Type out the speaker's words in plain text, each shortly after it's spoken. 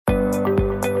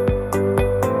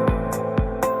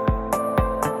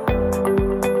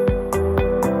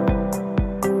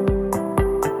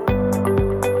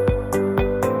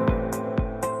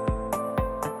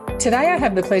Today I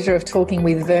have the pleasure of talking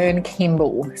with Vern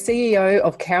Kimball, CEO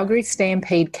of Calgary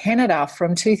Stampede Canada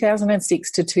from 2006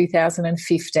 to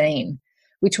 2015,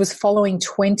 which was following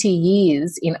 20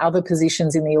 years in other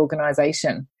positions in the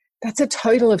organisation. That's a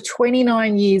total of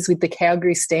 29 years with the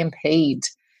Calgary Stampede.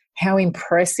 How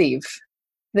impressive.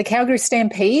 The Calgary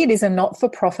Stampede is a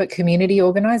not-for-profit community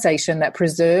organisation that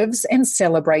preserves and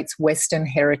celebrates Western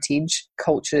heritage,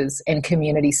 cultures and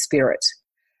community spirit.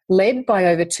 Led by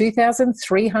over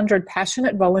 2,300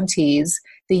 passionate volunteers,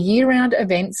 the year-round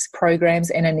events, programs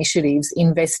and initiatives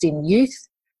invest in youth,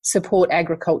 support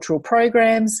agricultural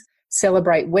programs,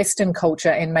 celebrate Western culture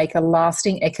and make a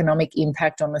lasting economic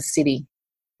impact on the city.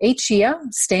 Each year,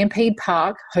 Stampede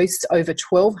Park hosts over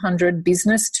 1,200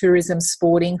 business, tourism,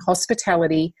 sporting,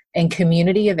 hospitality and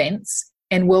community events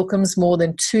and welcomes more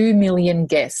than 2 million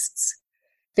guests.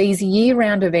 These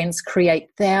year-round events create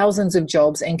thousands of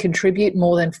jobs and contribute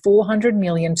more than $400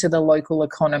 million to the local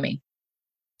economy.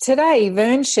 Today,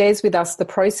 Vern shares with us the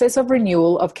process of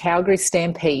renewal of Calgary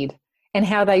Stampede and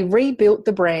how they rebuilt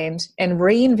the brand and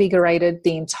reinvigorated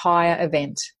the entire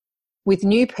event. With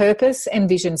new purpose and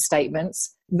vision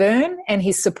statements, Vern and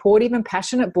his supportive and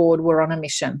passionate board were on a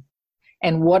mission.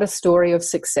 And what a story of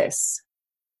success.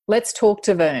 Let's talk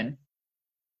to Vern.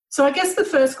 So I guess the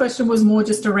first question was more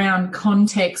just around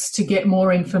context to get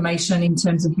more information in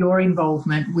terms of your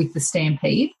involvement with the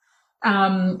Stampede.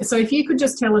 So if you could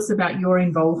just tell us about your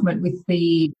involvement with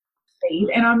the Stampede.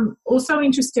 And I'm also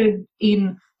interested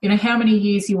in, how many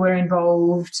years you were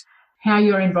involved, how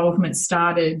your involvement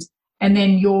started, and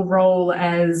then your role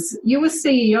as, you were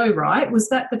CEO, right? Was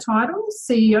that the title,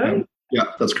 CEO? Yeah,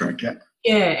 that's correct, yeah.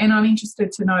 Yeah, and I'm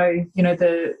interested to know,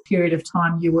 the period of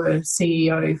time you were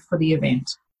CEO for the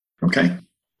event. Okay.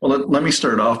 Well, let me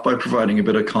start off by providing a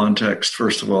bit of context,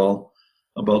 first of all,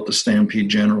 about the Stampede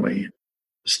generally.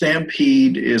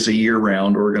 Stampede is a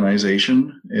year-round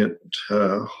organization. It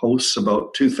hosts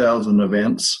about 2,000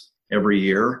 events every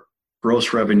year.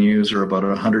 Gross revenues are about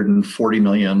 $140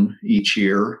 million each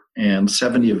year, and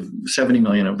 70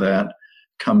 million of that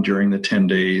come during the 10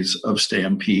 days of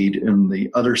Stampede, and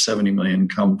the other 70 million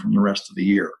come from the rest of the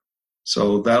year.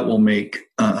 So that will make,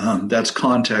 that's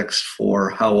context for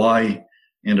how I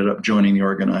ended up joining the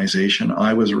organization.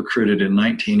 I was recruited in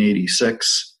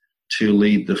 1986 to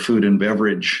lead the food and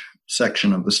beverage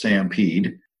section of the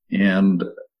Stampede. And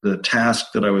the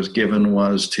task that I was given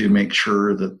was to make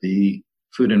sure that the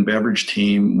food and beverage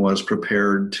team was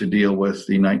prepared to deal with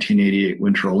the 1988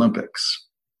 Winter Olympics.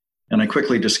 And I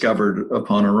quickly discovered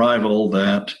upon arrival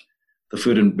that the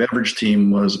food and beverage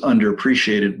team was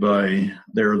underappreciated by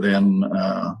their then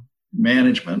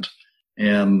management.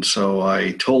 And so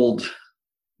I told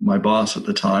my boss at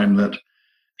the time that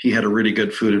he had a really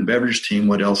good food and beverage team.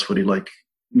 What else would he like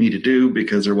me to do?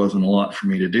 Because there wasn't a lot for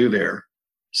me to do there.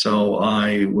 So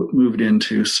I moved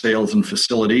into sales and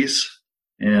facilities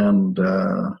and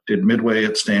did midway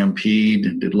at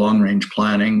Stampede, did long-range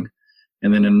planning.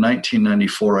 And then in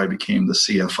 1994, I became the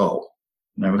CFO.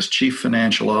 And I was chief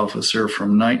financial officer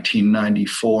from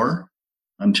 1994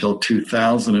 until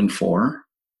 2004.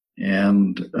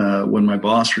 And when my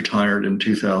boss retired in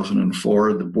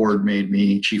 2004, the board made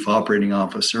me chief operating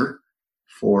officer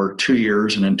for 2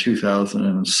 years. And in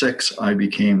 2006, I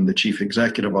became the chief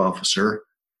executive officer.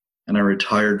 And I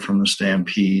retired from the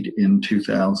Stampede in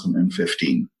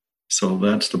 2015. So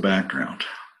that's the background.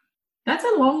 That's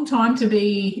a long time to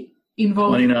be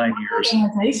involved 29 in years.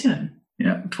 Organization.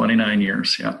 Yeah, 29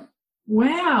 years, yeah.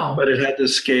 Wow. But it had the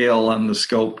scale and the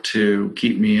scope to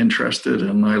keep me interested,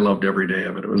 and I loved every day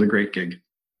of it. It was a great gig.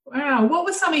 Wow. What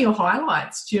were some of your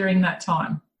highlights during that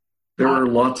time? There were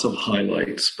lots of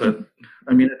highlights, but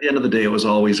at the end of the day, it was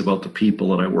always about the people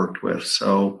that I worked with.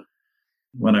 So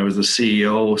when I was the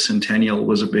CEO, Centennial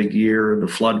was a big year. The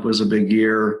flood was a big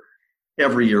year.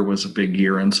 Every year was a big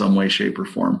year in some way, shape, or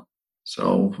form.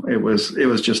 So it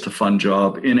was just a fun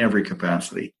job in every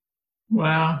capacity.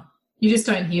 Wow. You just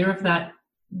don't hear of that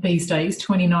these days,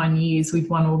 29 years with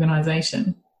one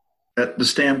organization. At the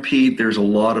Stampede, there's a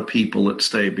lot of people that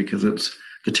stay because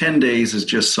the 10 days is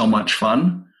just so much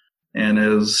fun. And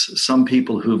as some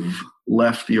people who've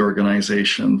left the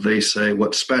organization, they say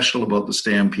what's special about the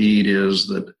Stampede is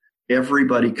that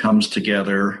everybody comes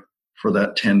together for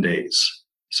that 10 days.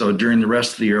 So during the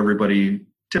rest of the year, everybody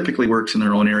typically works in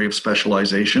their own area of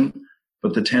specialization,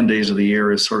 but the 10 days of the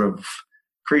year is sort of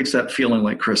creates that feeling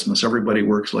like Christmas. Everybody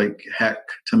works like heck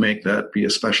to make that be a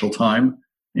special time.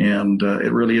 And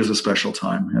it really is a special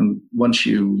time. And once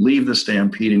you leave the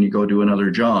Stampede and you go do another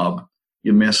job,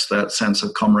 you miss that sense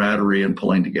of camaraderie and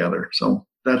pulling together. So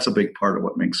that's a big part of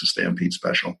what makes the Stampede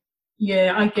special.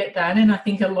 Yeah, I get that. And I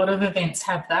think a lot of events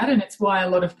have that. And it's why a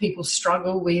lot of people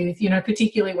struggle with,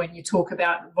 particularly when you talk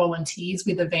about volunteers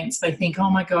with events, they think,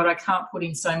 oh my God, I can't put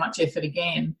in so much effort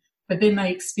again. But then they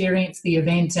experience the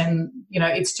event and,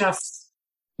 it's just,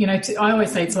 I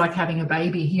always say it's like having a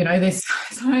baby. There's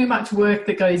so much work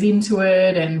that goes into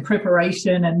it and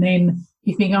preparation. And then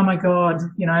you think, oh my God,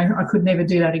 I could never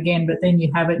do that again. But then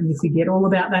you have it and you forget all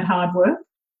about that hard work.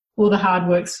 All the hard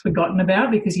work's forgotten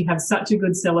about because you have such a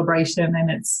good celebration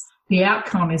and the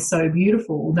outcome is so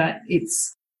beautiful that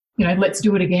it's, let's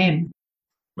do it again.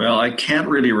 Well, I can't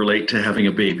really relate to having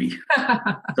a baby.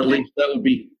 At least that would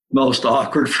be most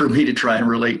awkward for me to try and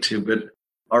relate to, but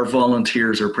our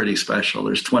volunteers are pretty special.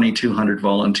 There's 2,200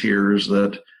 volunteers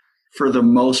that for the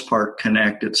most part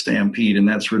connect at Stampede, and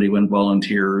that's really when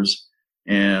volunteers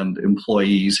and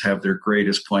employees have their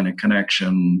greatest point of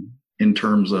connection in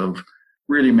terms of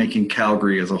really making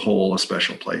Calgary as a whole a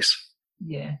special place.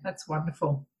 Yeah, that's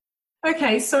wonderful.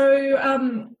 Okay, so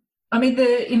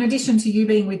in addition to you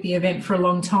being with the event for a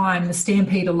long time, the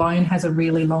Stampede alone has a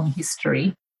really long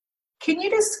history. Can you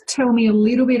just tell me a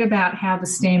little bit about how the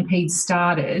Stampede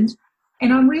started?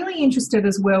 And I'm really interested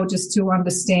as well just to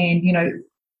understand,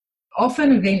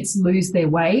 often events lose their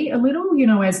way a little,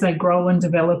 as they grow and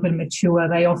develop and mature,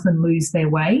 they often lose their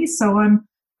way. So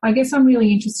I guess I'm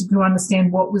really interested to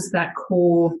understand what was that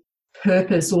core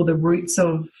purpose or the roots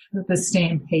of the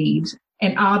Stampede,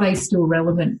 and are they still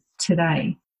relevant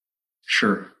today?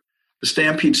 Sure. The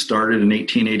Stampede started in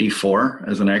 1884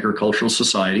 as an agricultural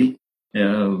society.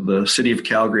 The city of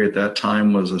Calgary at that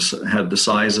time had the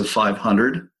size of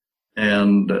 500,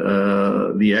 and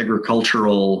the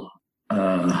agricultural,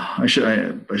 I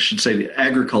should say the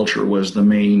agriculture was the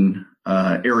main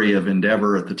area of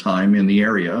endeavor at the time in the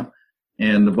area.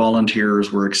 And the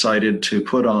volunteers were excited to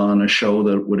put on a show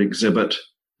that would exhibit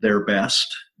their best.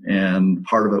 And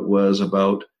part of it was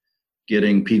about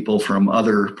getting people from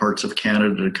other parts of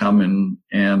Canada to come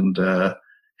and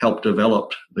help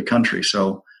develop the country.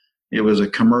 So it was a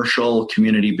commercial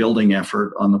community building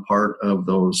effort on the part of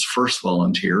those first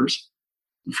volunteers.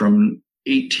 From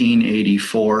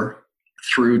 1884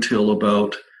 through till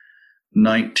about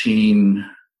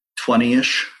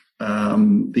 1920-ish,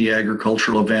 the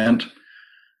agricultural event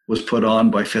was put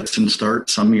on by fits and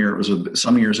starts. Some years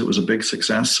it was a big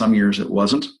success, some years it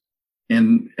wasn't.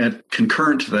 And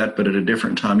concurrent to that, but at a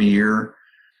different time of year,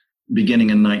 beginning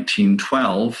in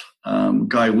 1912,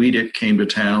 Guy Wiedek came to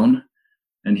town,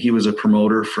 and he was a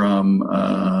promoter from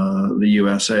the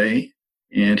USA,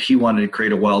 and he wanted to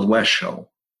create a Wild West show.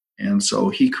 And so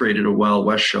he created a Wild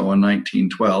West show in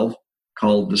 1912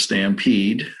 called the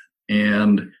Stampede,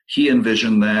 and he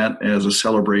envisioned that as a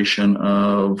celebration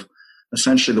of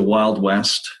essentially the Wild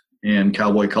West and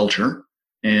cowboy culture.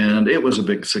 And it was a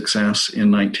big success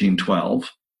in 1912,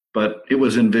 but it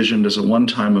was envisioned as a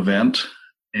one-time event.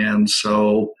 And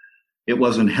so it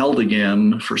wasn't held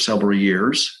again for several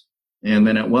years. And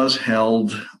then it was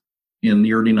held in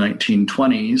the early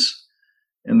 1920s.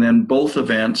 And then both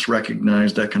events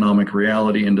recognized economic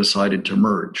reality and decided to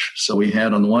merge. So we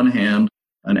had, on the one hand,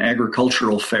 an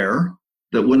agricultural fair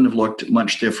that wouldn't have looked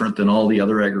much different than all the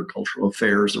other agricultural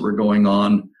fairs that were going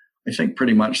on, I think,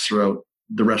 pretty much throughout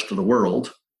the rest of the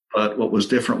world. But what was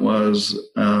different was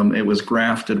it was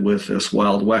grafted with this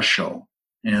Wild West show.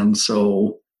 And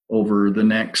so over the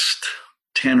next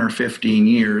 10 or 15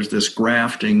 years, this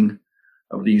grafting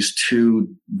of these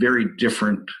two very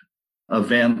different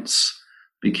events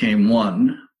became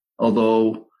one,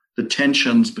 although the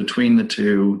tensions between the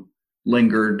two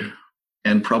lingered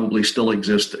and probably still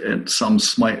exist in some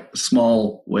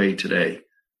small way today.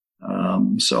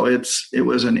 So it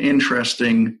was an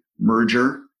interesting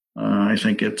merger. I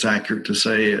think it's accurate to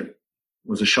say it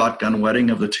was a shotgun wedding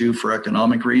of the two for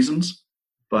economic reasons.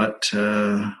 But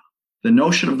the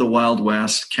notion of the Wild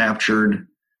West captured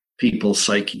people's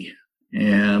psyche.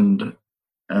 And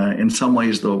in some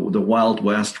ways, the Wild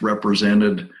West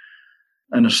represented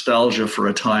a nostalgia for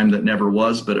a time that never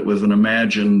was, but it was an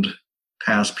imagined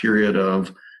past period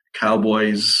of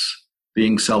cowboys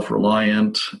being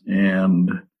self-reliant,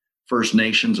 and First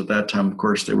Nations at that time, of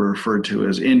course, they were referred to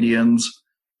as Indians.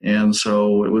 And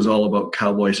so it was all about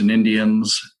cowboys and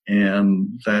Indians.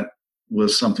 And that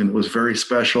was something that was very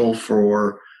special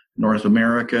for North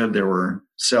America. There were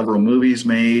several movies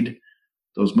made.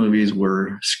 Those movies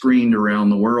were screened around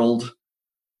the world.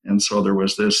 And so there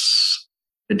was this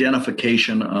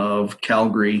identification of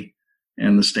Calgary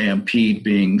and the Stampede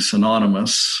being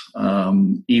synonymous,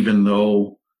 even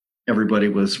though everybody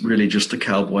was really just a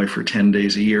cowboy for 10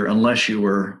 days a year, unless you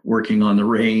were working on the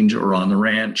range or on the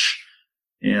ranch.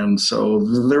 And so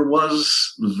there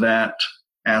was that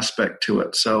aspect to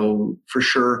it. So for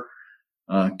sure,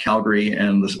 Calgary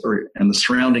and the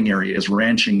surrounding area is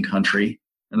ranching country,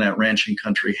 and that ranching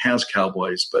country has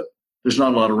cowboys, but there's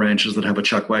not a lot of ranches that have a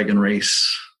chuck wagon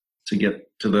race to get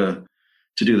to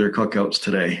do their cookouts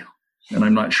today, and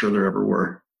I'm not sure there ever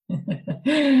were.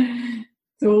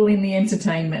 It's all in the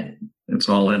entertainment. It's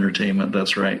all entertainment.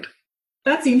 That's right.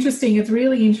 That's interesting. It's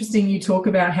really interesting you talk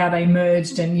about how they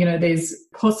merged, and, there's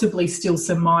possibly still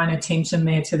some minor tension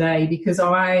there today, because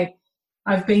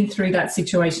I've been through that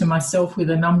situation myself with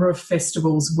a number of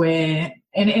festivals where,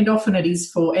 and often it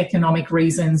is for economic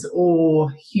reasons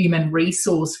or human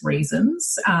resource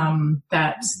reasons,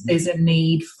 that there's a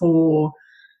need for,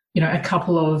 a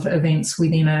couple of events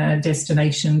within a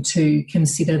destination to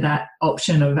consider that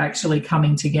option of actually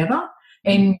coming together.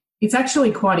 And it's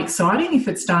actually quite exciting if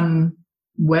it's done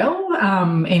well,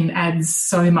 and adds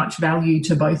so much value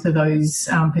to both of those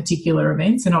particular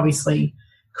events, and obviously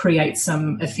creates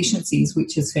some efficiencies,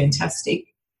 which is fantastic.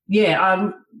 Yeah,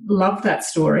 I love that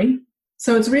story.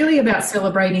 So it's really about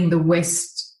celebrating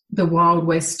the Wild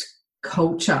West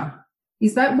culture.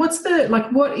 Is that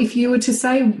what if you were to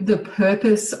say the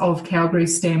purpose of Calgary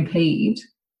Stampede,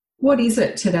 what is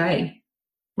it today?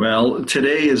 Well,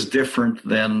 today is different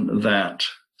than that.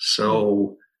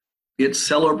 So it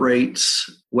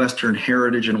celebrates Western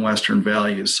heritage and Western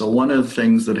values. So one of the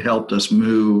things that helped us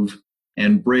move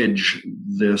and bridge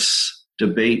this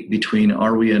debate between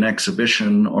are we an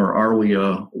exhibition or are we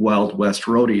a Wild West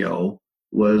rodeo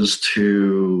was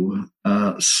to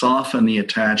soften the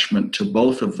attachment to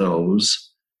both of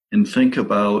those and think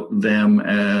about them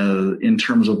in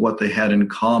terms of what they had in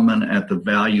common at the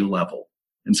value level.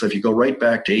 And so if you go right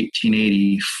back to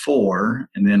 1884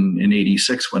 and then in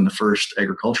 86 when the first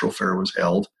agricultural fair was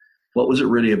held, what was it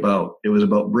really about? It was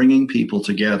about bringing people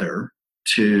together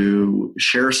to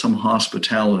share some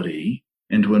hospitality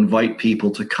and to invite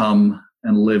people to come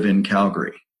and live in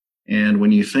Calgary. And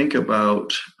when you think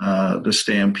about the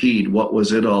Stampede, what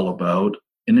was it all about?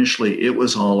 Initially, it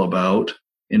was all about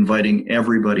inviting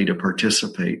everybody to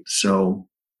participate. So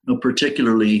a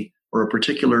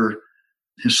particular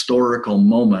historical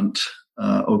moment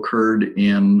occurred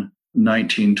in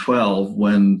 1912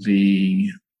 when the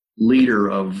leader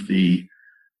of the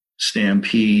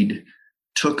Stampede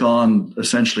took on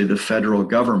essentially the federal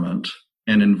government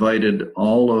and invited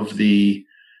all of the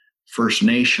First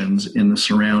Nations in the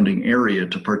surrounding area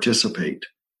to participate.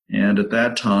 And at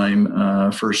that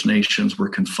time, First Nations were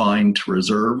confined to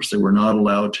reserves. They were not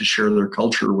allowed to share their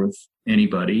culture with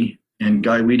anybody. And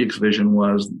Guy Wiede's vision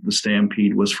was the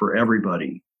Stampede was for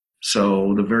everybody.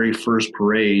 So the very first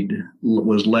parade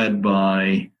was led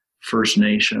by First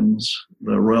Nations,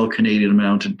 the Royal Canadian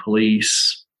Mounted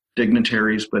Police,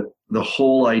 dignitaries, but the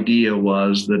whole idea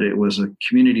was that it was a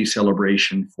community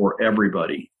celebration for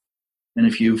everybody. And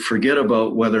if you forget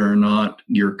about whether or not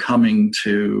you're coming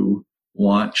to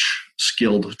watch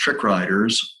skilled trick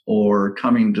riders or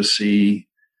coming to see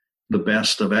the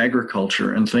best of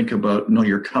agriculture and think about, no,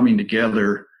 you're coming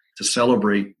together to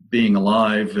celebrate being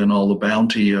alive and all the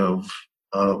bounty of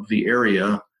the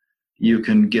area, you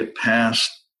can get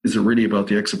past, is it really about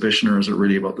the exhibition or is it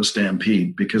really about the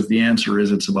Stampede? Because the answer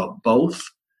is it's about both.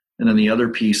 And then the other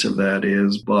piece of that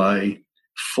is by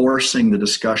forcing the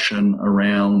discussion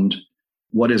around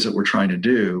what is it we're trying to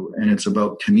do? And it's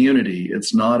about community.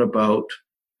 It's not about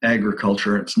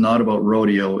agriculture. It's not about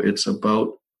rodeo. It's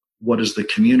about what does the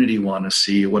community want to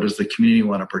see? What does the community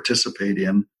want to participate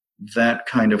in? That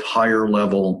kind of higher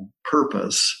level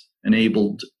purpose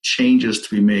enabled changes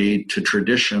to be made to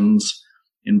traditions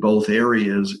in both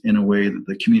areas in a way that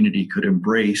the community could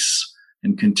embrace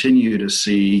and continue to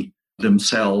see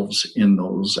themselves in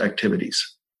those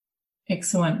activities.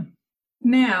 Excellent.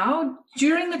 Now,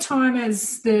 during the time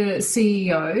as the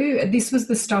CEO, this was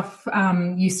the stuff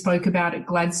you spoke about at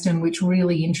Gladstone, which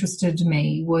really interested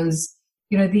me, was,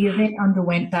 the event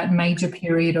underwent that major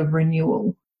period of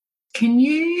renewal. Can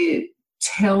you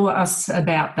tell us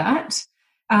about that?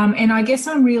 And I guess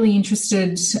I'm really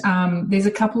interested, there's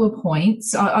a couple of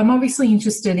points. I'm obviously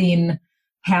interested in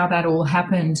how that all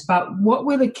happened, but what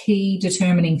were the key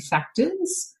determining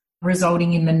factors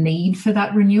resulting in the need for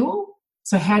that renewal?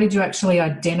 So how did you actually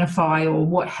identify, or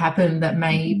what happened that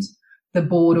made the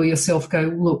board or yourself go,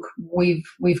 look,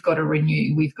 we've got to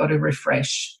renew, we've got to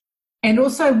refresh? And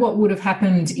also what would have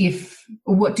happened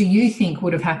or what do you think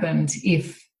would have happened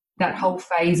if that whole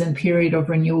phase and period of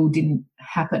renewal didn't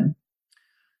happen?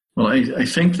 Well, I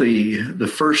think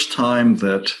the first time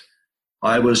that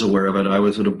I was aware of it, I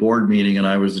was at a board meeting and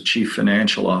I was the chief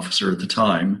financial officer at the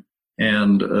time.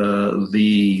 And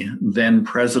the then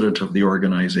president of the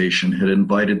organization had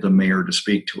invited the mayor to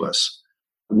speak to us.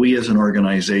 we as an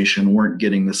organization weren't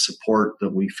getting the support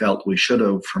that we felt we should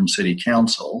have from City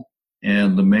Council.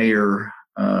 And the mayor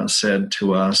said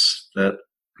to us that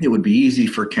it would be easy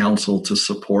for council to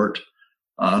support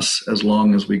us as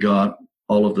long as we got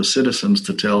all of the citizens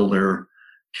to tell their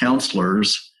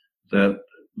councillors that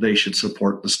they should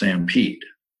support the Stampede.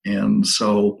 And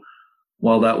so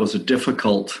while that was a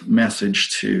difficult message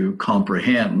to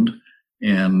comprehend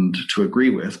and to agree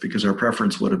with, because our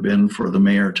preference would have been for the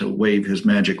mayor to wave his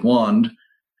magic wand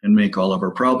and make all of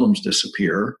our problems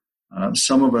disappear,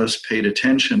 some of us paid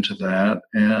attention to that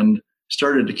and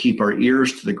started to keep our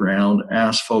ears to the ground,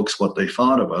 ask folks what they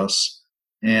thought of us.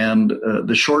 And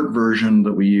the short version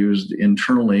that we used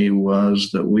internally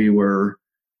was that we were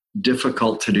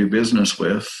difficult to do business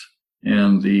with.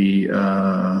 And the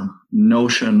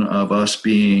notion of us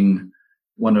being,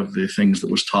 one of the things that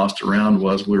was tossed around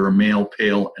was we were male,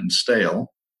 pale, and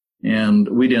stale. And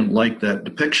we didn't like that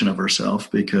depiction of ourselves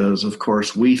because, of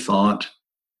course, we thought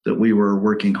that we were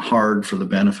working hard for the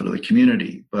benefit of the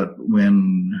community. But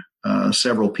when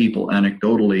several people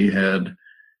anecdotally had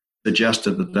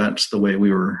suggested that that's the way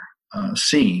we were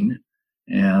seen,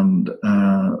 and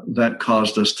that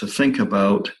caused us to think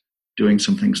about doing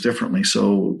some things differently.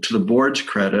 So to the board's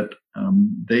credit,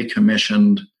 they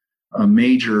commissioned a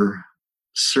major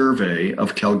survey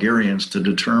of Calgarians to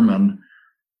determine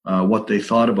what they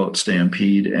thought about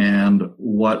Stampede and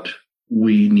what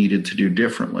we needed to do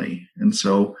differently. And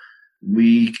so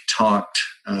we talked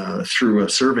through a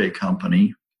survey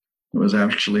company. It was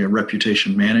actually a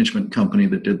reputation management company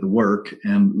that did the work,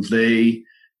 and they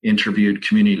interviewed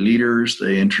community leaders.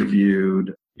 They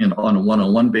interviewed on a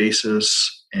one-on-one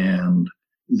basis, and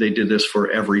they did this for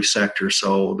every sector.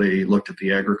 So they looked at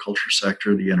the agriculture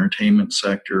sector, the entertainment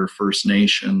sector, First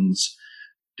Nations,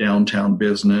 downtown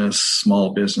business,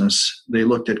 small business. They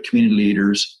looked at community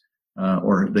leaders,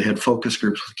 or they had focus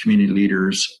groups with community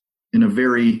leaders in a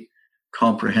very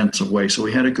comprehensive way. So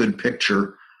we had a good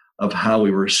picture of how we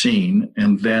were seen.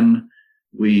 And then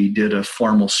we did a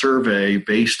formal survey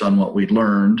based on what we'd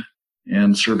learned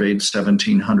and surveyed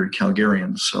 1,700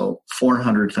 Calgarians. So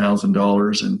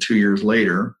 $400,000, and 2 years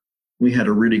later, we had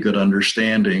a really good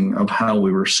understanding of how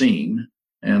we were seen.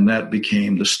 And that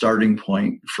became the starting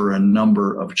point for a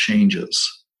number of changes.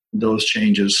 Those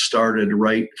changes started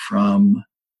right from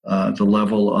the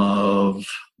level of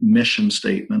mission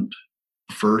statement,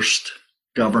 first,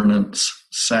 governance,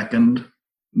 second,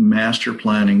 master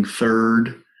planning,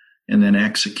 third, and then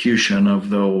execution of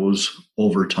those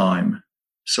over time.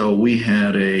 So we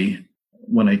had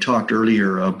when I talked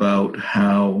earlier about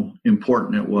how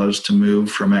important it was to move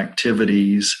from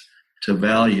activities to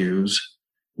values,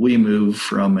 we moved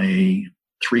from a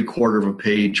 3/4 of a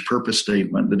page purpose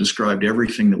statement that described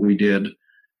everything that we did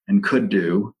and could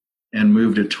do, and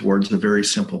moved it towards a very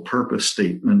simple purpose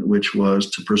statement, which was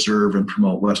to preserve and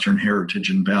promote Western heritage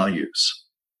and values.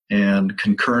 And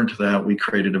concurrent to that, we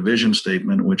created a vision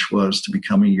statement, which was to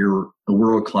become a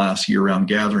world-class year-round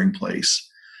gathering place.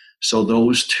 So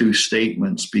those two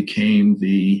statements became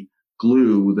the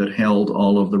glue that held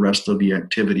all of the rest of the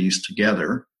activities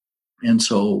together. And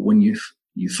so when you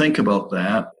think about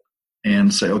that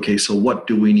and say, okay, so what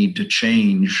do we need to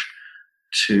change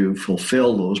to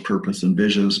fulfill those purpose and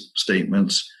vision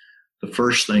statements? The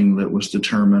first thing that was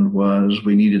determined was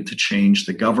we needed to change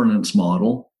the governance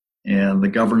model. And the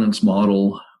governance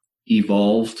model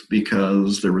evolved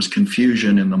because there was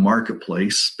confusion in the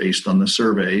marketplace based on the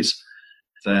surveys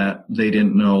that they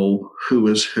didn't know who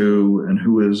is who and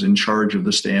who is in charge of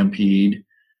the Stampede.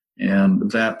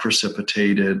 And that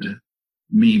precipitated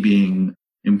me being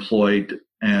employed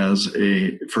as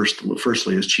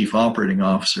firstly as chief operating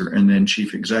officer and then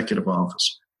chief executive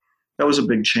officer. That was a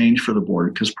big change for the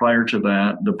board because prior to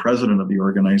that, the president of the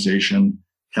organization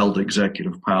held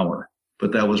executive power.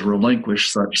 But that was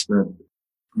relinquished such that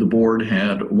the board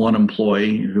had one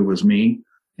employee who was me,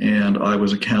 and I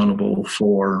was accountable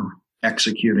for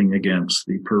executing against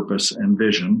the purpose and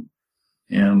vision.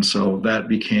 And so that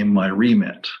became my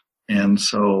remit. And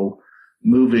so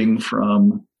moving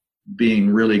from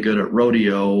being really good at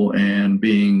rodeo and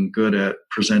being good at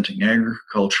presenting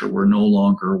agriculture were no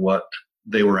longer what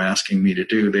they were asking me to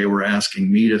do. They were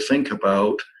asking me to think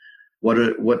about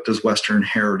what does Western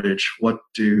heritage, what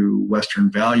do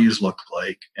Western values look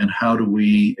like, and how do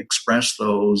we express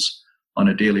those on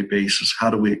a daily basis?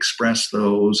 How do we express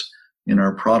those in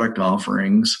our product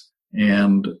offerings?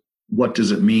 And what does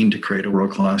it mean to create a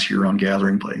world-class year-round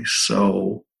gathering place?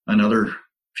 So another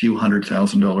few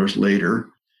 $100,000 later,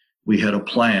 we had a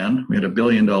plan. We had $1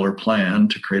 billion plan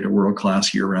to create a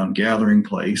world-class year-round gathering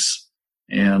place.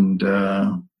 And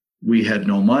we had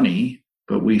no money,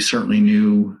 but we certainly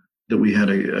knew that we had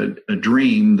a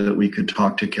dream that we could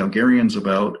talk to Calgarians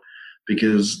about,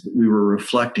 because we were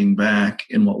reflecting back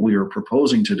in what we were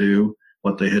proposing to do,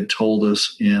 what they had told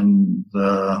us in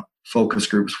the focus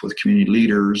groups with community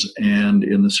leaders and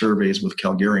in the surveys with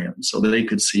Calgarians, so that they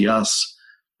could see us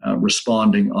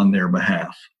responding on their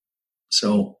behalf.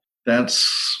 So that's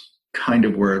kind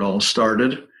of where it all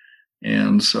started.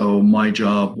 And so my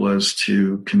job was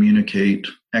to communicate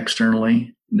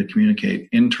externally and to communicate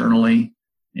internally.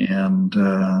 And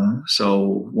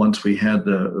so once we had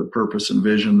the purpose and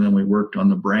vision, then we worked on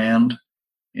the brand,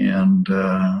 and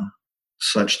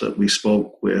such that we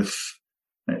spoke with,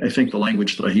 I think the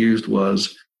language that I used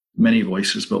was many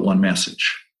voices but one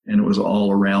message. And it was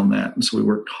all around that. And so we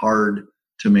worked hard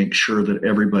to make sure that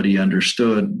everybody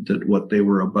understood that what they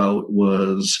were about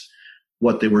was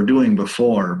what they were doing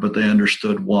before, but they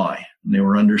understood why. And they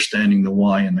were understanding the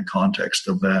why in the context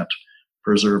of that: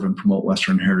 preserve and promote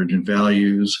Western heritage and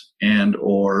values, and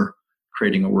or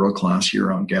creating a world-class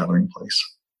year-round gathering place.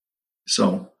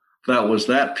 So that was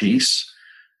that piece.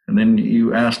 And then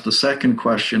you asked the second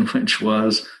question, which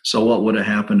was, so what would have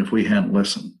happened if we hadn't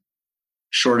listened?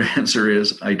 Short answer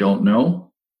is, I don't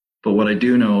know. But what I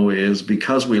do know is,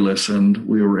 because we listened,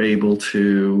 we were able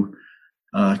to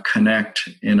connect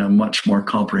in a much more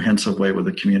comprehensive way with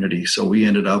the community. So we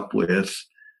ended up with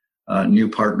new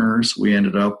partners. We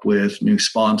ended up with new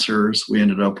sponsors. We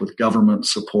ended up with government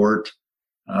support.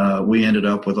 We ended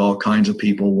up with all kinds of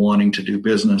people wanting to do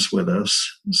business with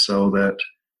us, so that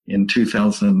in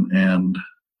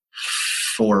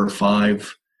 2004 or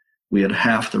 5, we had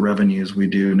half the revenues we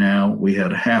do now. We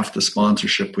had half the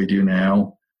sponsorship we do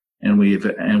now. And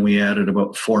we added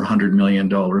about $400 million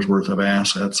worth of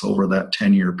assets over that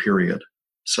 10-year period.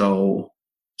 So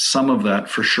some of that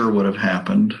for sure would have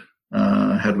happened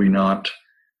had we not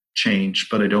changed,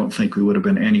 but I don't think we would have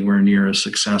been anywhere near as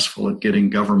successful at getting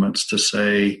governments to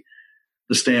say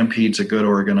the Stampede's a good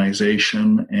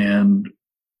organization, and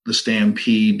the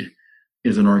Stampede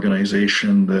is an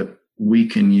organization that we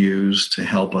can use to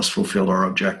help us fulfill our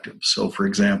objectives. So, for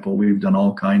example, we've done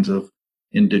all kinds of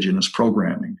Indigenous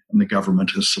programming, and the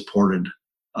government has supported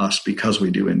us because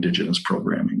we do Indigenous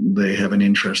programming. They have an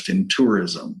interest in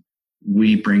tourism.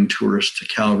 We bring tourists to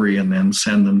Calgary and then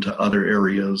send them to other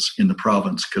areas in the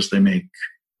province because they make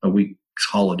a week's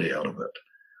holiday out of it.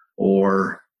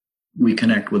 Or we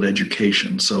connect with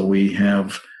education. So we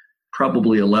have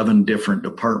probably 11 different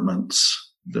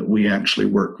departments that we actually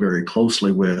work very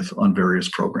closely with on various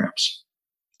programs.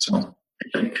 So I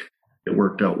think it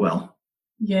worked out well.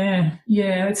 Yeah,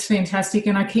 it's fantastic.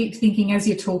 And I keep thinking, as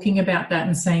you're talking about that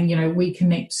and saying, we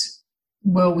connect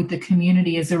well with the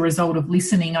community as a result of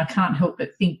listening, I can't help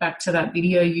but think back to that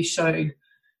video you showed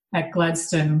at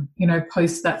Gladstone,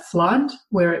 post that flood,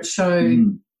 where it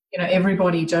showed,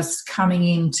 everybody just coming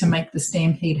in to make the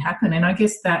Stampede happen. And I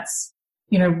guess that's,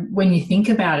 when you think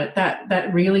about it,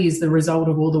 that really is the result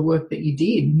of all the work that you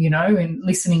did, and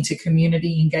listening to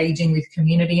community, engaging with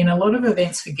community. And a lot of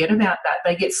events forget about that.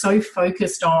 They get so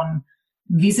focused on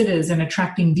visitors and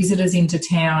attracting visitors into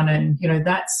town and,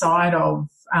 that side of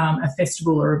a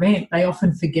festival or event. They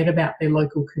often forget about their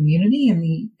local community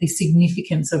and the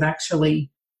significance of actually,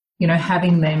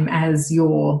 having them as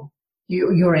your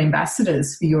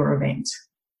ambassadors for your event.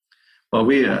 Well,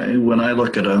 when I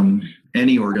look at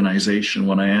any organization,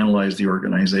 when I analyze the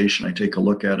organization, I take a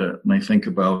look at it and I think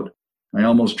about, I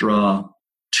almost draw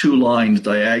 2 lines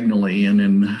diagonally, and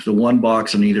in the one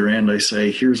box on either end, I say,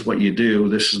 here's what you do.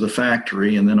 This is the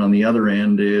factory. And then on the other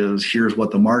end is, here's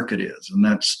what the market is. And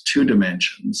that's 2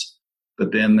 dimensions.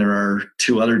 But then there are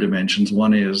 2 other dimensions.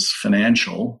 One is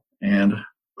financial, and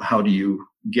how do you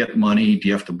get money? Do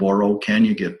you have to borrow? Can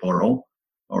you borrow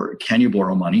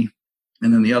money?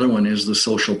 And then the other one is the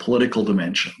social political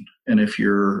dimension. And if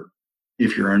you're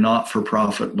a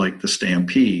not-for-profit like the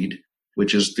Stampede,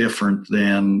 which is different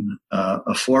than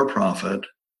a for-profit,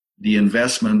 the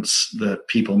investments that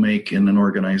people make in an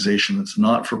organization that's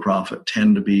not-for-profit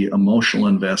tend to be emotional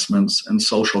investments and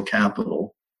social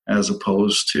capital, as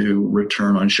opposed to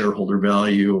return on shareholder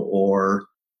value or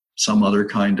some other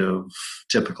kind of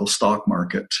typical stock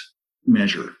market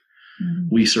measure.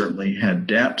 We certainly had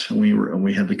debt, and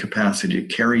we had the capacity to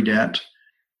carry debt,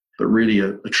 but really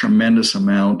a tremendous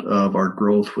amount of our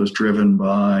growth was driven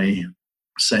by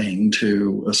saying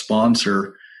to a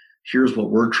sponsor, here's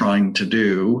what we're trying to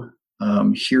do.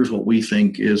 Here's what we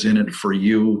think is in it for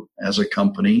you as a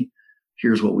company.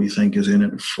 Here's what we think is in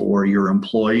it for your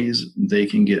employees. They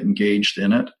can get engaged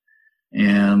in it.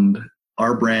 And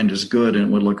our brand is good, and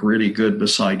it would look really good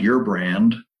beside your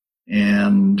brand.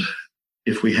 And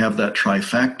if we have that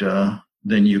trifecta,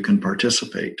 then you can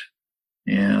participate.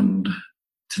 And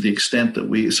to the extent that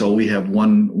we have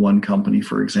one company,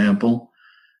 for example,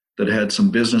 that had some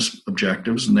business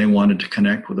objectives and they wanted to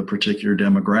connect with a particular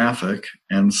demographic.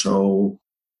 And so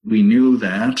we knew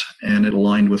that and it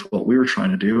aligned with what we were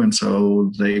trying to do. And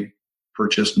so they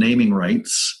purchased naming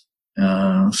rights,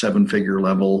 7-figure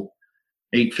level,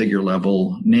 8-figure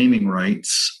level naming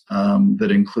rights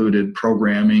that included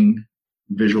programming,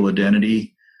 visual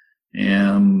identity,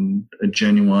 and a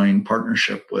genuine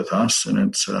partnership with us. And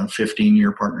it's a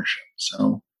 15-year partnership.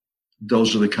 So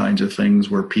those are the kinds of things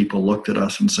where people looked at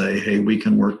us and say, hey, we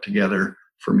can work together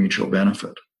for mutual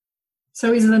benefit.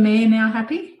 So is the mayor now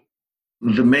happy?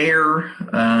 The mayor,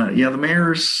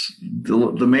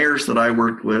 the mayors that I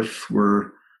worked with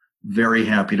were very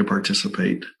happy to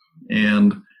participate.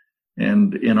 And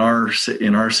in our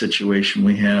situation,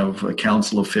 we have a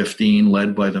council of 15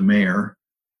 led by the mayor,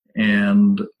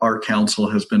 and our council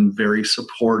has been very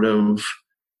supportive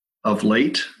of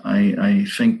late. I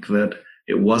think that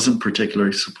it wasn't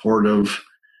particularly supportive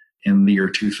in the year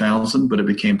 2000, but it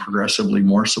became progressively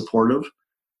more supportive.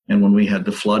 And when we had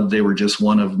the flood, they were just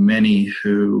one of many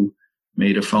who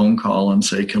made a phone call and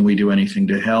say, can we do anything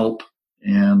to help?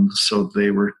 And so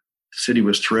the city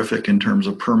was terrific in terms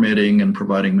of permitting and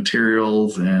providing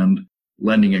materials and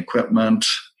lending equipment.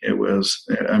 They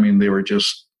were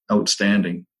just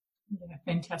outstanding. Yeah,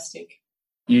 fantastic.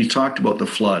 You talked about the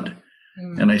flood.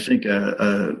 And I think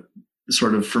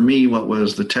sort of for me, what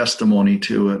was the testimony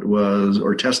to it was,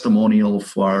 or testimonial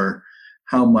for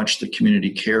how much the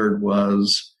community cared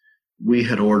was, we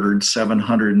had ordered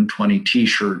 720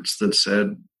 T-shirts that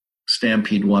said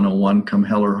Stampede 101, come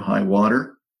hell or high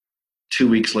water. 2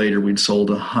 weeks later, we'd sold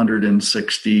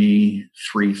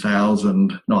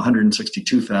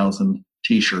 162,000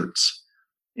 T-shirts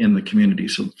in the community.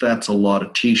 So that's a lot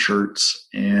of T-shirts,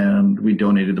 and we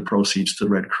donated the proceeds to the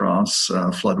Red Cross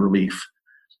flood relief.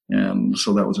 And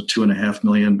so that was a $2.5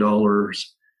 million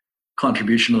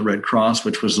contribution to the Red Cross,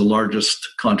 which was the largest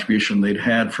contribution they'd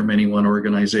had from any one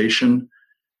organization.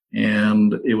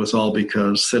 And it was all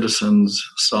because citizens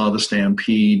saw the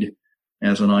Stampede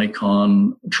as an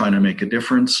icon trying to make a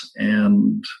difference,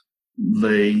 and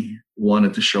they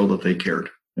wanted to show that they cared.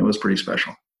 It was pretty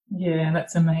special. Yeah,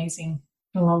 that's amazing.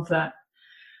 I love that.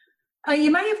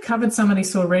 You may have covered some of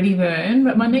this already, Vern,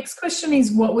 but my next question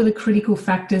is, what were the critical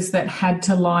factors that had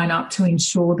to line up to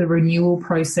ensure the renewal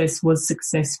process was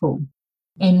successful?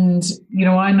 And,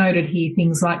 I noted here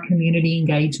things like community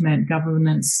engagement,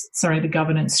 the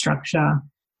governance structure,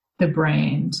 the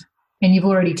brand. And you've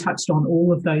already touched on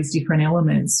all of those different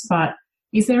elements, but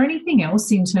is there anything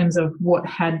else in terms of what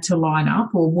had to line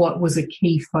up, or what was a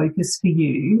key focus for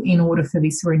you in order for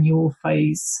this renewal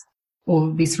phase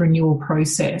or this renewal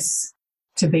process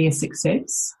to be a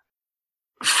success?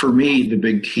 For me, the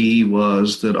big key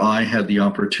was that I had the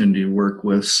opportunity to work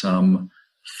with some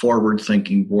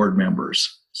forward-thinking board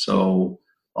members. So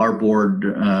our board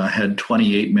had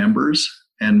 28 members,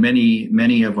 and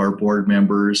many of our board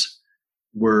members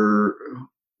were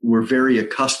very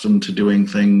accustomed to doing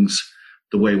things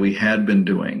the way we had been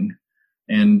doing,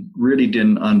 and really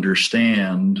didn't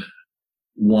understand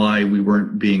why we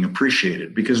weren't being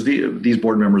appreciated, because these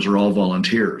board members are all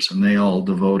volunteers and they all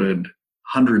devoted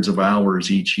hundreds of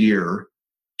hours each year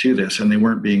to this, and they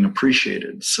weren't being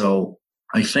appreciated. So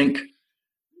I think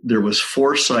there was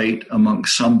foresight among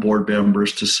some board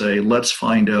members to say, let's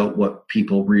find out what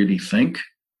people really think.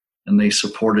 And they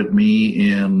supported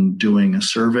me in doing a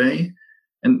survey.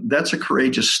 And that's a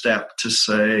courageous step to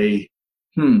say,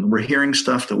 we're hearing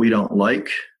stuff that we don't like.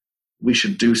 We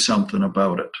should do something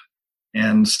about it.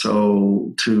 And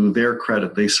so to their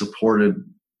credit, they supported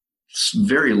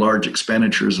very large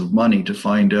expenditures of money to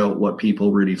find out what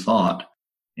people really thought.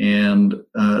 And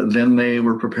then they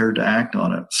were prepared to act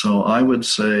on it. So I would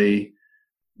say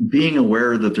being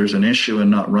aware that there's an issue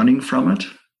and not running from it,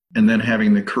 and then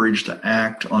having the courage to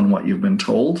act on what you've been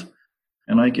told.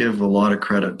 And I give a lot of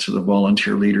credit to the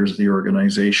volunteer leaders of the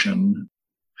organization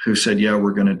who said, yeah,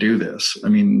 we're going to do this. I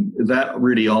mean, that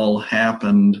really all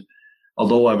happened.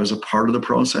 Although I was a part of the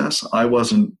process, I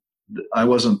wasn't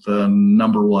the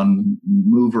number one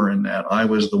mover in that. I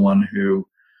was the one who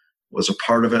was a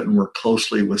part of it and worked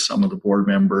closely with some of the board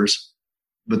members.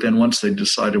 But then once they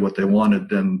decided what they wanted,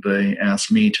 then they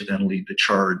asked me to then lead the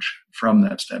charge from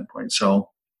that standpoint. So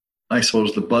I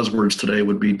suppose the buzzwords today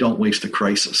would be, don't waste a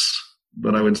crisis.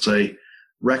 But I would say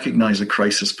recognize a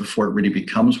crisis before it really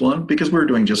becomes one, because we were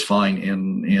doing just fine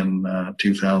in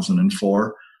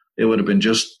 2004. It would have been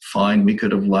just fine. We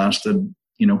could have lasted,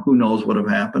 who knows what have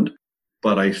happened.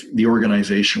 But the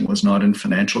organization was not in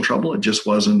financial trouble. It just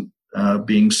wasn't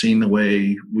being seen the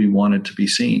way we wanted to be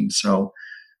seen. So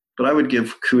But I would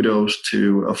give kudos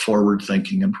to a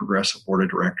forward-thinking and progressive board of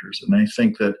directors. And I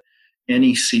think that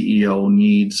any CEO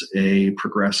needs a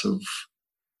progressive,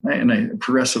 and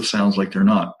progressive sounds like they're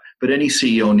not, but any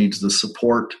CEO needs the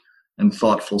support and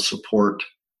thoughtful support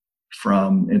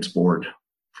from its board,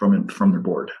 from their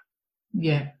board.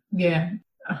 Yeah,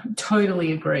 I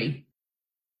totally agree.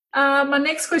 My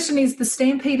next question is, the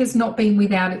Stampede has not been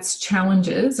without its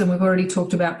challenges, and we've already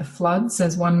talked about the floods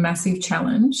as one massive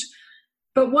challenge.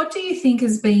 But what do you think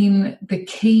has been the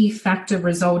key factor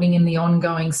resulting in the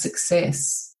ongoing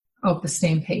success of the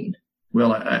Stampede?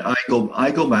 Well, I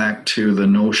go back to the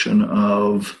notion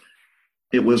of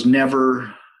it was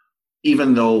never,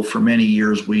 even though for many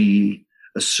years we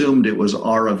assumed it was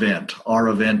our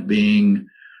event being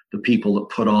the people that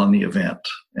put on the event.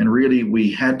 And really, we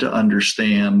had to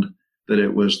understand that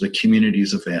it was the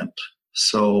community's event.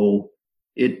 So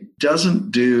it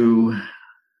doesn't do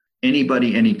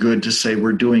anybody any good to say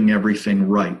we're doing everything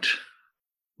right.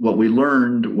 What we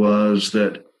learned was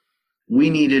that we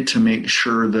needed to make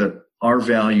sure that our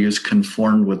values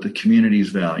conformed with the community's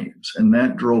values. And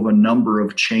that drove a number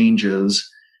of changes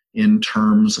in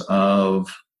terms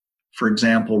of, for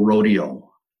example, rodeo.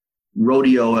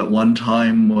 Rodeo at one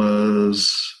time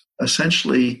was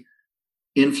essentially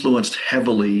influenced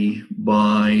heavily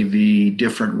by the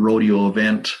different rodeo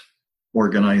event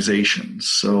organizations.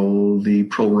 So the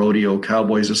Pro Rodeo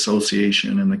Cowboys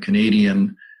Association and the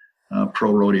Canadian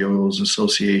Pro Rodeos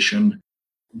Association,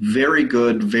 very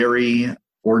good, very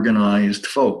organized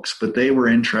folks, but they were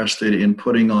interested in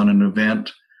putting on an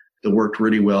event that worked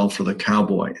really well for the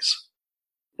cowboys.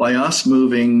 By us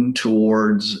moving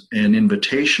towards an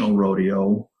invitational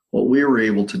rodeo, what we were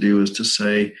able to do is to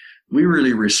say, we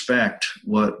really respect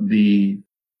what the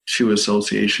two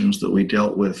associations that we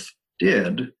dealt with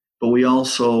did, but we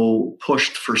also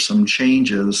pushed for some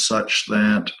changes such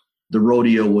that the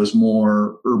rodeo was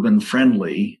more urban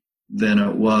friendly than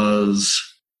it was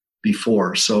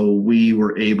before. So we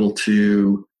were able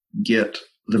to get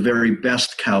the very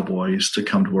best cowboys to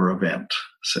come to our event.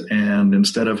 And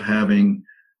instead of having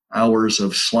hours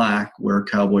of slack where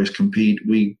cowboys compete,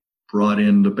 we brought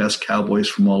in the best cowboys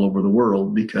from all over the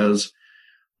world because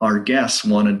our guests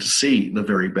wanted to see the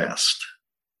very best.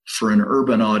 For an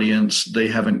urban audience, they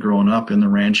haven't grown up in the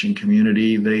ranching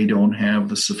community. They don't have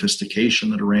the sophistication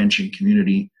that a ranching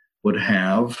community would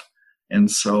have. And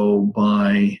so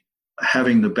by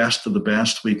having the best of the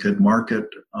best, we could market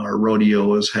our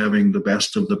rodeo as having the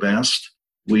best of the best.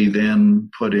 We then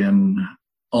put in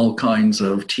all kinds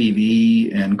of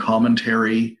TV and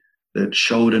commentary that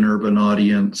showed an urban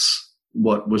audience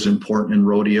what was important in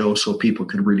rodeo so people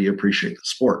could really appreciate the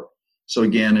sport. So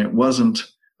again, it wasn't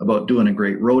about doing a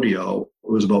great rodeo.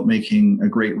 It was about making a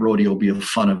great rodeo be a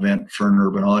fun event for an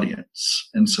urban audience.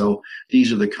 And so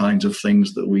these are the kinds of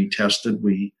things that we tested.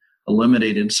 We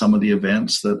eliminated some of the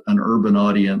events that an urban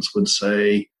audience would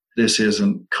say, this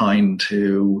isn't kind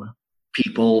to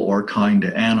people or kind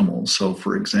to animals. So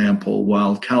for example,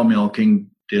 wild cow milking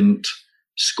didn't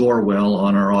score well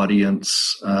on our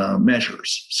audience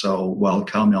measures. So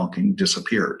wild cow milking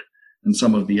disappeared. And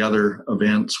some of the other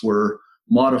events were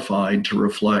modified to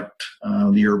reflect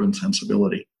the urban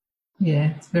sensibility.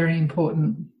 Yeah, it's very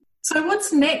important. So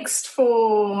what's next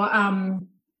for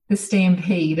the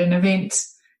Stampede, an event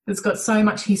that's got so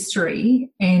much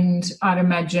history and I'd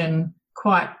imagine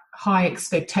quite high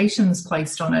expectations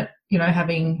placed on it, you know,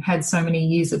 having had so many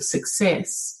years of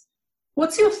success?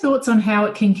 What's your thoughts on how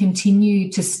it can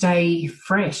continue to stay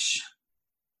fresh?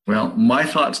 Well, my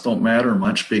thoughts don't matter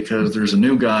much because there's a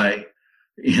new guy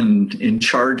in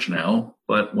charge now.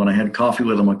 But when I had coffee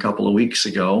with him a couple of weeks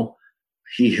ago,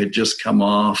 he had just come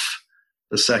off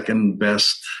the second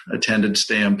best attended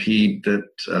Stampede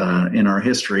that in our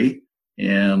history.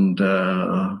 And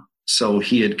so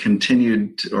he had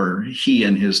continued, or he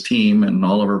and his team and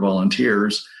all of our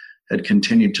volunteers had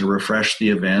continued to refresh the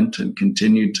event and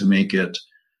continued to make it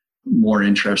more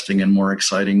interesting and more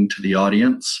exciting to the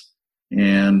audience.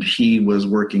 And he was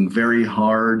working very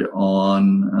hard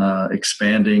on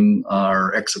expanding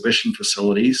our exhibition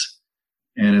facilities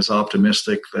and is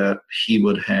optimistic that he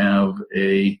would have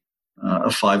a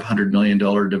 $500 million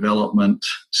development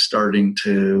starting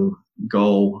to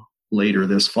go later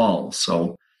this fall.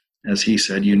 So as he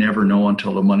said, you never know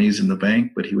until the money's in the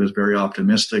bank, but he was very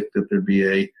optimistic that there'd be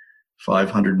a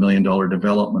 $500 million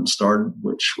development started,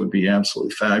 which would be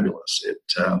absolutely fabulous.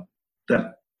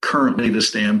 That currently the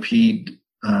Stampede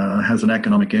has an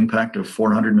economic impact of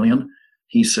 $400 million.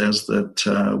 He says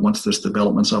that once this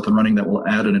development's up and running, that will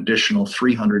add an additional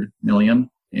 $300 million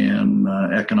in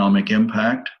economic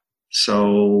impact.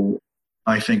 So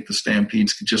I think the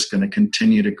Stampede's just going to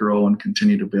continue to grow and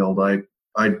continue to build.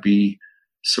 I'd be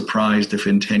surprised if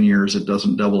in 10 years it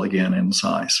doesn't double again in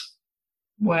size.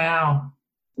 Wow.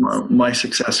 My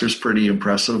successor's pretty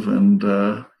impressive, and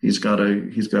he's got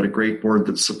a great board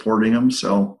that's supporting him.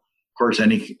 So, of course,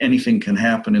 anything can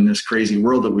happen in this crazy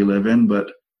world that we live in.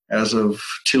 But as of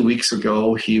 2 weeks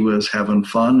ago, he was having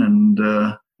fun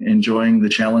and enjoying the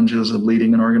challenges of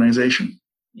leading an organization.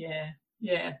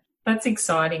 Yeah, that's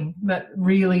exciting. That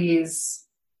really is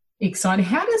exciting.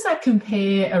 How does that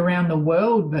compare around the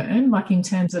world, Vern, like in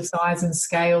terms of size and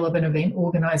scale of an event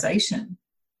organisation?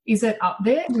 Is it up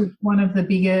there with one of the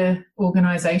bigger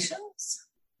organisations?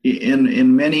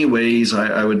 In many ways,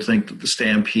 I would think that the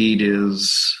Stampede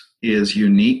is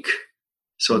unique.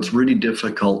 So it's really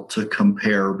difficult to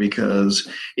compare, because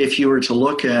if you were to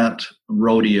look at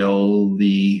rodeo,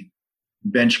 the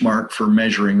benchmark for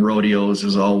measuring rodeos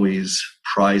is always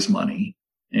prize money.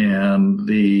 And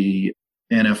the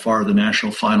NFR, the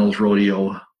National Finals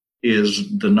Rodeo,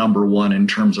 is the number one in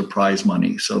terms of prize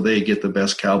money. So they get the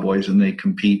best cowboys and they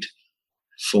compete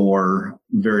for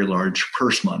very large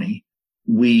purse money.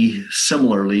 We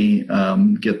similarly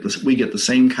get the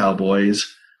same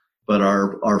cowboys, but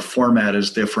our format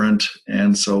is different.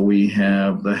 And so we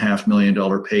have the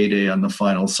 $500,000 payday on the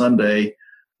final Sunday,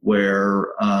 where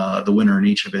the winner in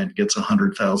each event gets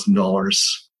 $100,000.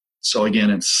 So again,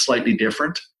 it's slightly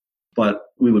different, but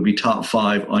we would be top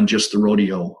 5 on just the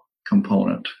rodeo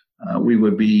component. We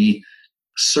would be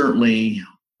certainly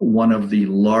one of the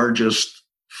largest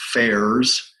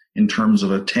fairs in terms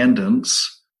of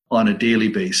attendance on a daily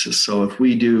basis. So if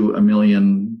we do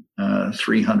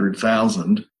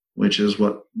 1,300,000, which is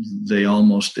what they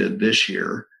almost did this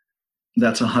year,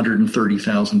 that's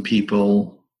 130,000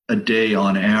 people a day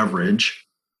on average.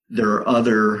 There are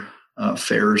other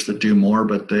fairs that do more,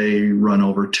 but they run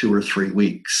over 2 or 3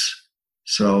 weeks.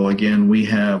 So again, we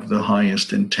have the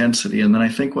highest intensity. And then I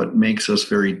think what makes us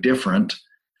very different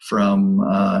from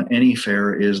any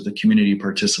fair is the community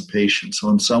participation. So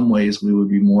in some ways, we would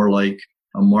be more like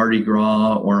a Mardi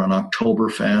Gras or an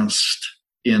Oktoberfest,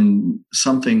 in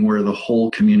something where the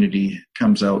whole community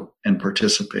comes out and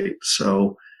participates.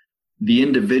 So the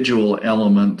individual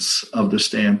elements of the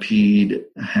Stampede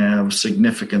have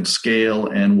significant scale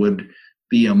and would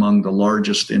be among the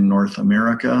largest in North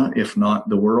America, if not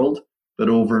the world. But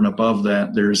over and above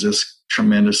that, there's this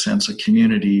tremendous sense of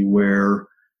community where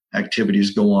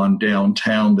activities go on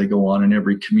downtown. They go on in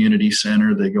every community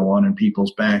center. They go on in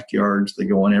people's backyards. They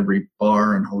go on every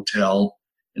bar and hotel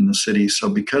in the city. So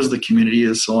because the community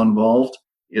is so involved,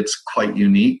 it's quite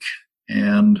unique.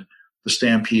 And the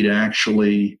Stampede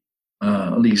actually,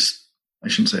 the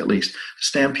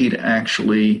Stampede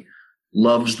actually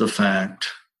loves the fact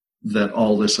that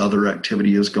all this other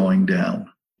activity is going down.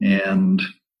 And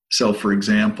so, for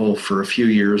example, for a few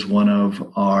years, one of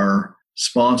our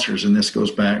sponsors, and this goes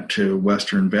back to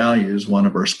Western values, one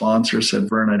of our sponsors said,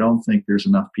 Vern, I don't think there's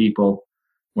enough people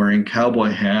wearing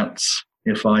cowboy hats.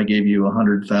 If I gave you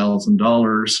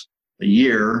 $100,000 a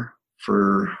year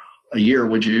for a year,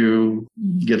 would you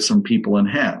get some people in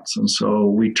hats? And so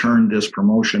we turned this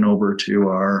promotion over to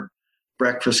our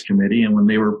breakfast committee. And when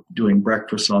they were doing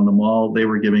breakfast on the mall, they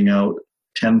were giving out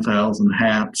 10,000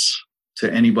 hats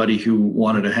to anybody who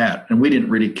wanted a hat. And we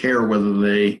didn't really care whether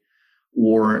they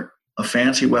wore a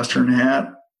fancy Western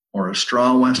hat or a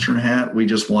straw Western hat. We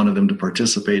just wanted them to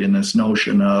participate in this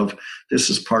notion of this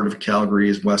is part of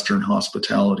Calgary's Western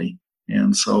hospitality.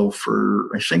 And so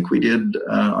I think we did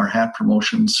our hat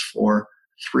promotions for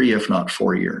 3, if not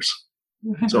 4 years.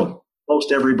 Mm-hmm. So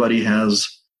most everybody has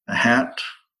a hat,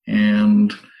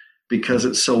 and because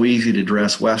it's so easy to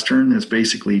dress Western, it's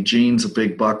basically jeans, a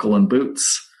big buckle, and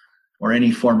boots, or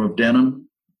any form of denim,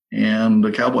 and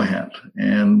a cowboy hat.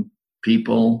 And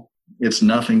people, it's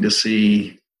nothing to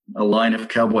see a line of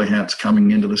cowboy hats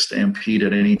coming into the Stampede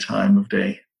at any time of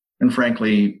day. And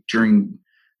frankly,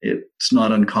 it's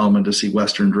not uncommon to see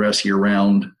Western dress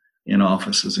year-round in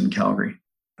offices in Calgary.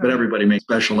 But everybody makes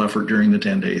special effort during the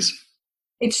 10 days.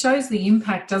 It shows the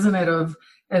impact, doesn't it, of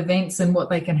events and what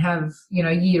they can have,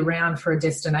 year-round for a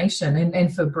destination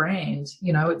and for brand.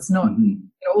 It's not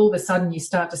all of a sudden you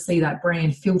start to see that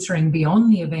brand filtering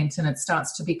beyond the event, and it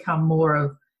starts to become more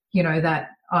of,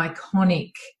 that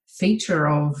iconic feature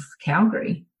of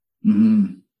Calgary.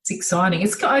 Mm-hmm. It's exciting.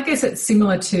 I guess it's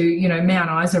similar to,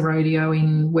 Mount Isa Rodeo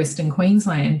in Western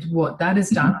Queensland, what that has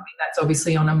done. I mean, that's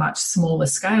obviously on a much smaller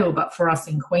scale, but for us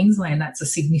in Queensland, that's a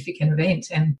significant event.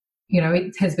 And,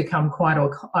 it has become quite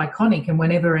iconic. And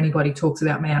whenever anybody talks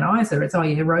about Mount Isa, it's,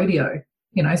 rodeo,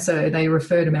 so they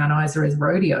refer to Mount Isa as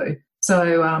rodeo.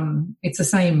 So it's the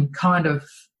same kind of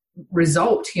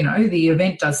result. You know, the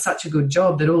event does such a good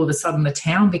job that all of a sudden the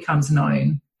town becomes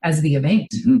known as the event.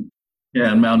 Mm-hmm.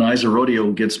 Yeah, and Mount Isa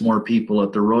Rodeo gets more people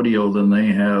at the rodeo than they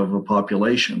have a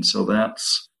population. So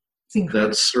that's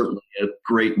certainly a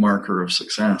great marker of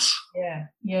success.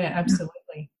 Yeah,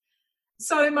 absolutely.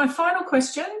 So my final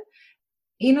question,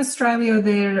 in Australia,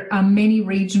 there are many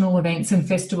regional events and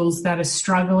festivals that are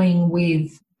struggling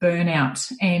with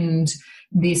burnout and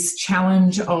this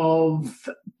challenge of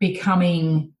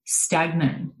becoming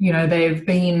stagnant. You know, they've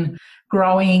been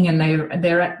growing and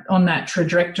they're on that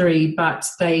trajectory, but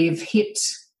they've hit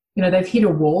a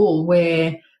wall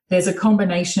where there's a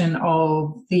combination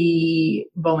of the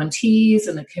volunteers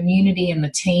and the community and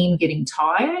the team getting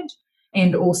tired,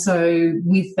 and also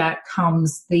with that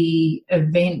comes the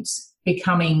event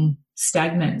becoming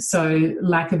stagnant. So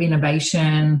lack of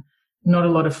innovation, not a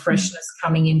lot of freshness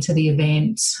coming into the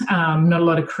event, not a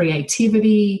lot of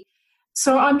creativity.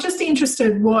 So I'm just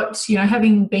interested what,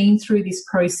 having been through this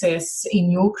process in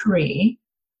your career,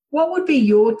 what would be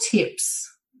your tips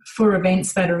for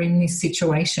events that are in this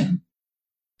situation?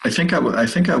 I think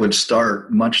I would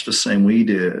start much the same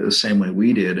way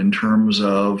we did in terms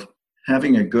of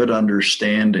having a good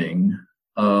understanding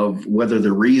of whether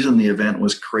the reason the event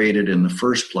was created in the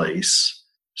first place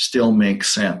still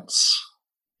makes sense.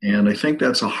 And I think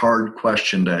that's a hard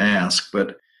question to ask,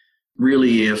 but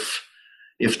really if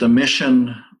the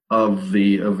mission of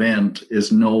the event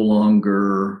is no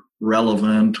longer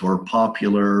relevant or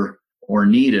popular or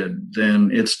needed,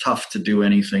 then it's tough to do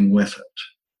anything with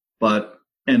it.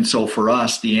 And so for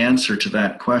us, the answer to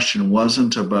that question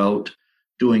wasn't about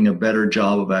doing a better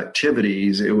job of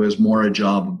activities. It was more a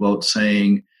job about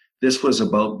saying this was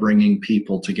about bringing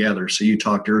people together. So you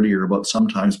talked earlier about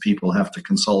sometimes people have to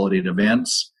consolidate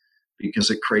events because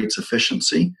it creates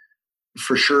efficiency.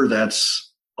 For sure,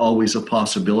 that's always a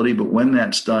possibility. But when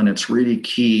that's done, it's really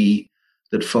key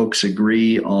that folks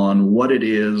agree on what it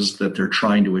is that they're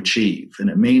trying to achieve.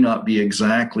 And it may not be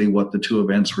exactly what the two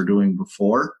events were doing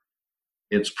before.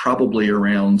 It's probably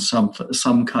around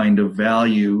some kind of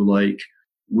value, like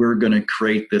we're going to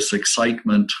create this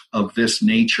excitement of this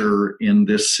nature in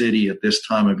this city at this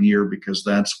time of year because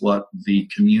that's what the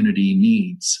community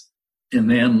needs. And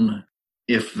then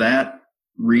if that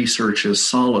research is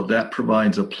solid, that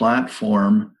provides a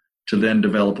platform to then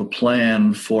develop a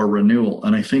plan for renewal.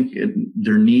 And I think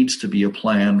there needs to be a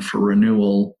plan for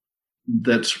renewal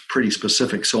that's pretty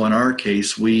specific. So in our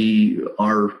case,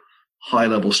 our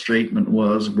high-level statement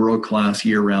was world-class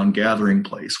year-round gathering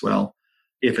place. Well,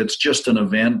 if it's just an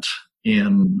event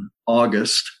in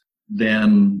August,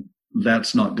 then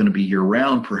that's not going to be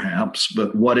year-round perhaps,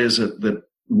 but what is it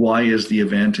why is the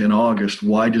event in August?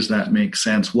 Why does that make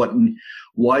sense?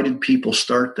 Why did people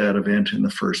start that event in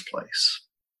the first place?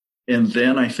 And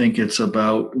then I think it's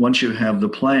about, once you have the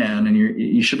plan, and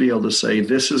you should be able to say,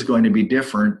 this is going to be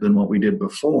different than what we did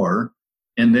before,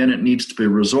 and then it needs to be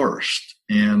resourced.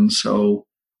 And so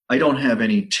I don't have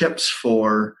any tips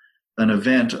for an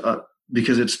event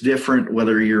because it's different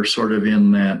whether you're sort of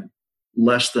in that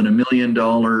less than $1 million,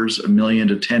 $1 million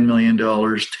to $10 million,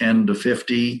 10 to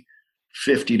 50,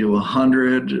 50 to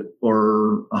 100,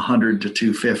 or 100 to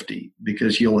 250,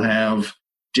 because you'll have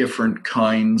different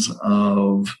kinds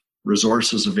of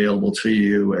resources available to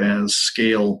you as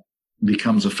scale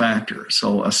becomes a factor.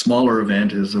 So a smaller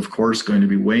event is, of course, going to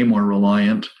be way more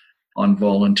reliant on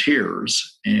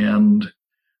volunteers. And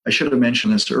I should have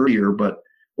mentioned this earlier, but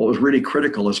what was really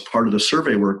critical as part of the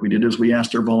survey work we did is we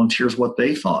asked our volunteers what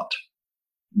they thought.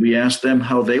 We asked them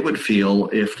how they would feel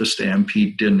if the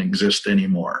Stampede didn't exist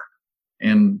anymore.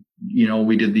 And,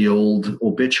 we did the old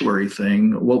obituary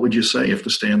thing. What would you say if the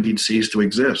Stampede ceased to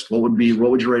exist? What would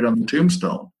you write on the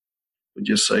tombstone? Would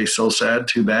you say, so sad,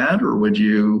 too bad? Or would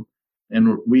you?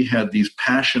 And we had these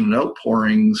passionate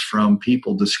outpourings from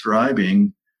people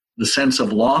describing the sense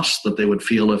of loss that they would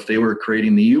feel if they were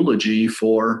creating the eulogy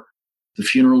for the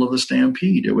funeral of the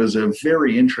Stampede. It was a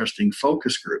very interesting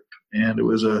focus group, and it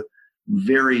was a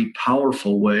very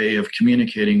powerful way of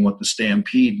communicating what the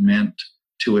Stampede meant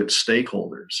to its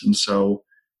stakeholders. And so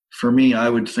for me, I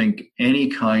would think any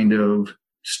kind of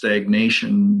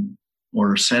stagnation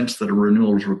or sense that a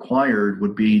renewal is required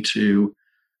would be to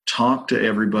talk to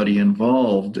everybody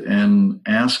involved and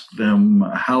ask them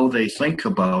how they think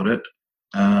about it.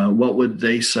 What would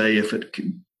they say if it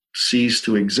ceased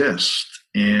to exist?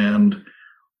 And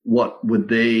what would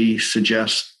they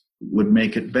suggest would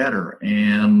make it better?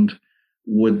 And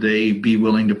would they be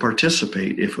willing to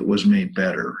participate if it was made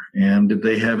better? And did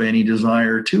they have any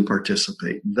desire to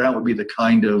participate? That would be the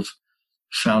kind of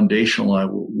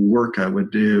foundational work I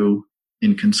would do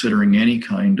in considering any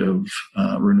kind of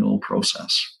renewal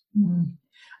process.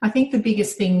 I think the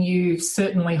biggest thing you've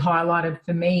certainly highlighted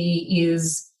for me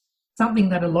is something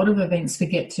that a lot of events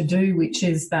forget to do, which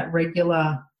is that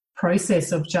regular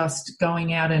process of just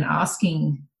going out and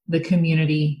asking the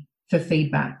community for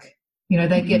feedback. You know,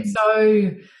 they get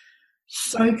so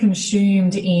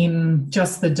consumed in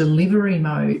just the delivery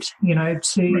mode, you know,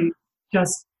 to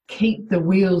just keep the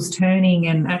wheels turning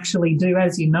and actually do,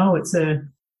 as you know, it's a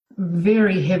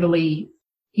very heavily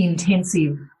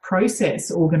intensive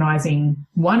process organising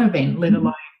one event, let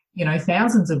alone, you know,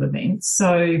 thousands of events.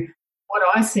 So what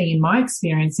I see in my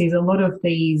experience is a lot of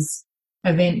these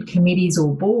event committees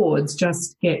or boards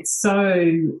just get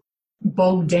so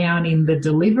bogged down in the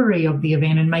delivery of the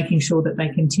event and making sure that they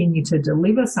continue to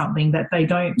deliver something that they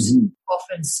don't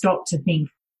often stop to think,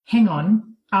 hang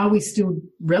on, are we still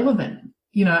relevant?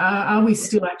 You know, are we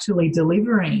still actually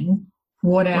delivering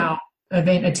what our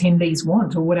event attendees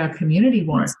want or what our community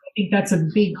wants? I think that's a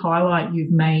big highlight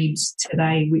you've made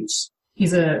today, which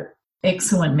is a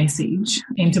excellent message.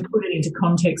 And to put it into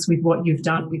context with what you've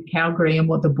done with Calgary and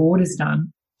what the board has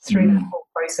done through that whole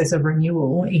process of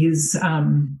renewal is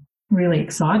really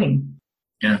exciting.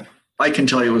 Yeah, I can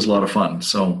tell you it was a lot of fun.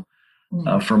 So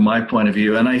from my point of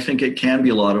view, and I think it can be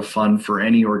a lot of fun for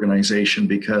any organization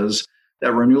because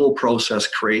that renewal process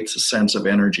creates a sense of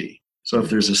energy. So if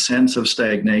there's a sense of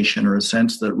stagnation or a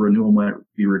sense that renewal might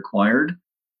be required,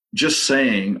 just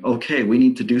saying, okay, we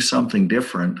need to do something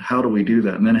different. How do we do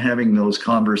that? And then having those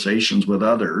conversations with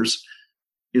others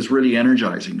is really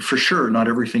energizing. For sure, not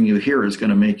everything you hear is going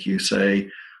to make you say,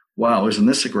 wow, isn't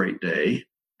this a great day?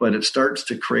 But it starts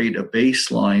to create a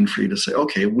baseline for you to say,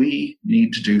 okay, we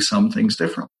need to do some things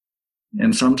different.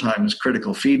 And sometimes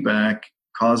critical feedback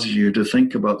causes you to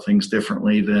think about things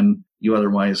differently than you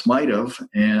otherwise might have.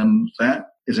 And that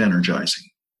is energizing.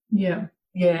 Yeah.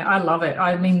 Yeah, I love it.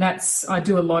 I mean, I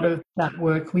do a lot of that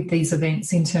work with these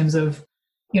events in terms of,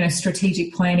 you know,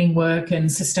 strategic planning work and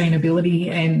sustainability.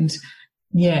 And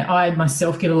yeah, I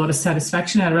myself get a lot of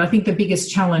satisfaction out of it. I think the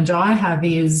biggest challenge I have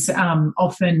is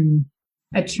often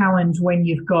a challenge when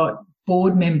you've got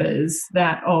board members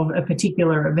that of a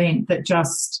particular event that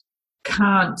just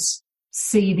can't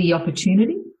see the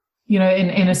opportunity, you know,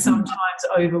 and are sometimes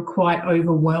quite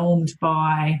overwhelmed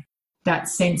by that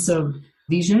sense of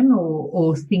vision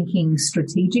or thinking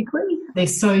strategically. They're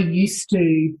so used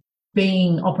to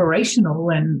being operational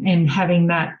and having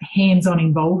that hands-on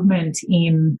involvement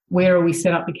in where are we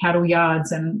set up the cattle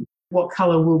yards and what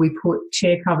colour will we put,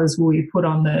 chair covers will we put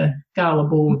on the gala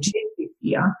ball chair this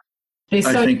year.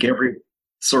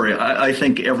 I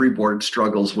think every board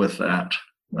struggles with that.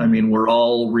 I mean, we're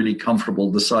all really comfortable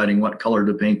deciding what color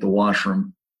to paint the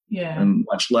washroom and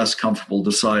much less comfortable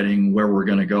deciding where we're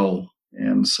going to go.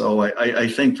 And so I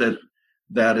think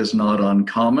that is not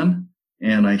uncommon.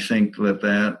 And I think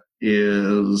that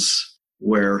is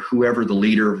where whoever the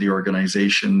leader of the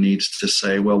organization needs to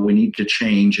say, well, we need to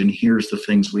change and here's the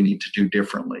things we need to do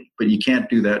differently. But you can't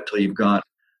do that till you've got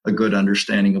a good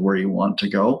understanding of where you want to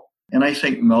go. And I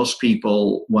think most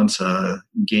people, once a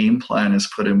game plan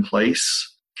is put in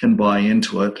place, can buy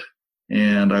into it.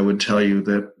 And I would tell you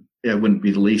that I wouldn't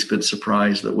be the least bit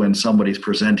surprised that when somebody's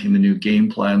presenting the new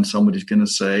game plan, somebody's going to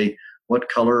say, what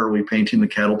color are we painting the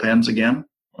cattle pens again?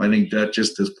 I think that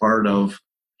just is part of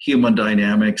human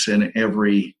dynamics in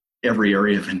every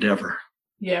area of endeavor.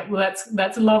 Yeah, well,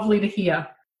 that's lovely to hear.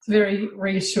 It's very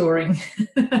reassuring.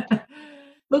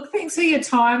 Look, thanks for your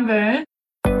time, Vern.